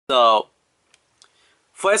So,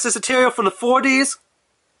 for SAGiTTARiO from the 40s,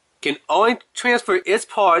 can only transfer its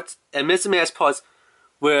parts and mix and match parts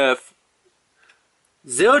with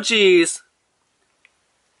 0G's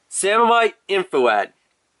Samurai Infrared.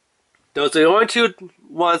 Those are the only two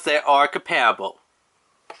ones that are compatible.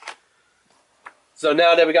 So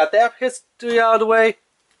now that we got that history out of the way,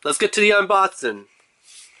 let's get to the unboxing.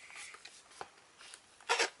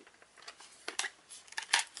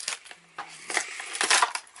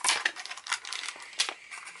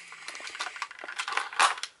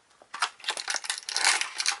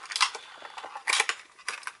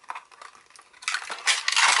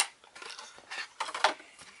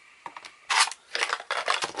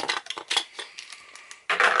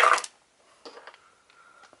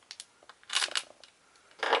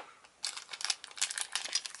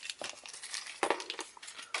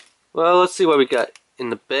 Well, let's see what we got in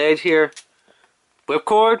the bag here.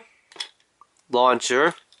 Whipcord,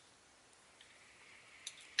 launcher,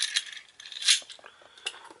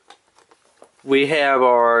 we have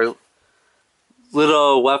our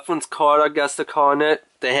little reference card, I guess they're calling it,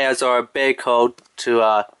 that has our bag code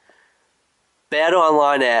to battle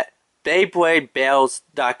online at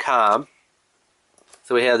BEYBLADES.com.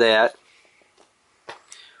 So we have that.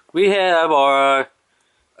 We have our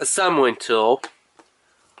assembling tool.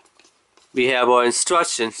 We have our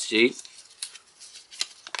instruction sheet.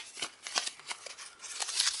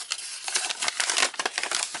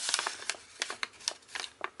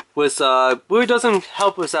 Which really doesn't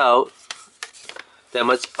help us out that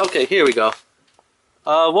much. Okay, here we go.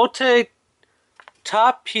 We'll take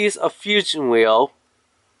top piece of fusion wheel.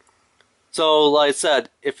 So, like I said,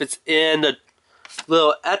 if it's in the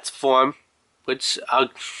little X form, which I'll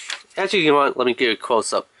actually, you know what, let me give you a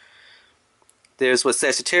close up. There's what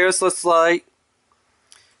SAGiTTARiO looks like.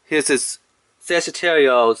 Here's this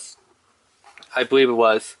SAGiTTARiO's, I believe it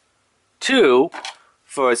was, 2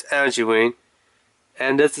 for its energy ring.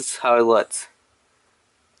 And this is how it looks.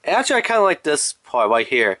 Actually, I kind of like this part right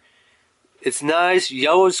here. It's nice,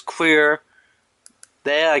 yellowish clear.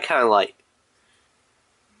 That I kind of like.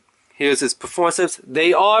 Here's its performance.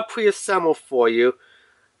 They are pre-assembled for you,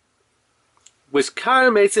 which kind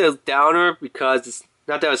of makes it a downer because it's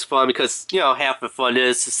not that much fun, because, you know, half the fun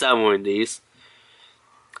is assembling these.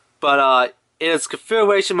 But in its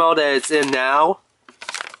configuration mode that it's in now,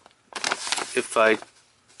 if I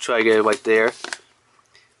try to get it right there,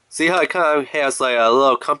 see how it kind of has like a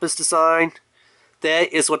little compass design?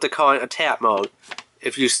 That is what they're calling attack mode.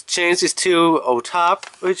 If you change these two on top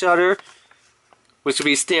of each other, which would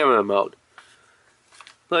be stamina mode.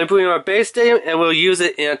 Let me put in our base station and we'll use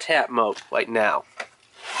it in attack mode right now.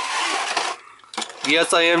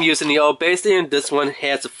 Yes, I am using the old base station. This one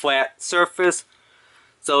has a flat surface,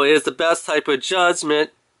 so it is the best type of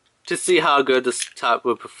judgment to see how good this top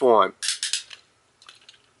will perform.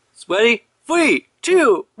 Ready? 3,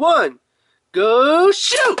 2, 1, go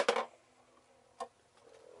shoot!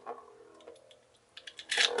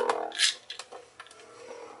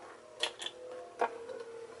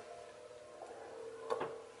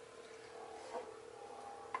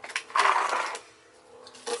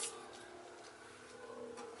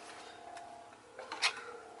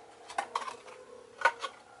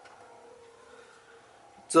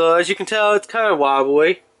 So as you can tell, it's kind of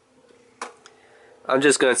wobbly. I'm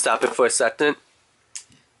just going to stop it for a second.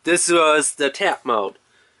 This was the tap mode.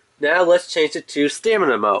 Now let's change it to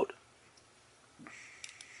stamina mode.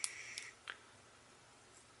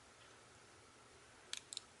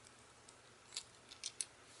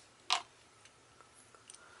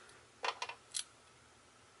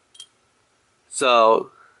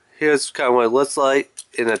 So here's kind of what it looks like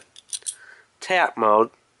in a tap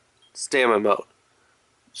mode, stamina mode.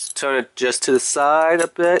 Just turn it just to the side a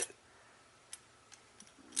bit.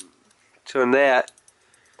 Turn that.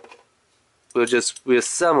 We'll just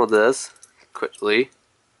reassemble this quickly.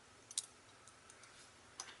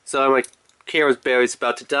 So my camera's battery's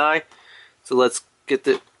about to die. So let's get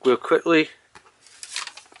it real quickly.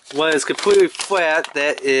 When it's completely flat,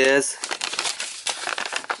 that is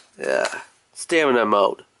stamina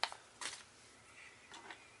mode.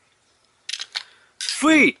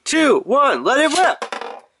 3, 2, 1, let it rip!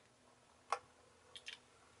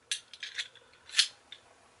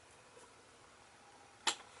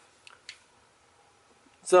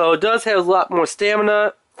 So it does have a lot more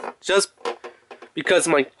stamina. Just because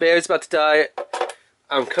my battery's about to die,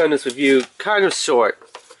 I'm cutting this review kind of short.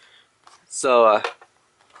 So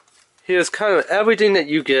here's kind of everything that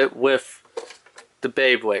you get with the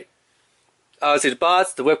Beyblade. Obviously the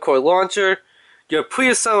bots, the whipcord launcher, your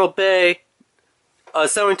pre-assembled bay,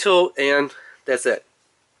 assembling tool, and that's it.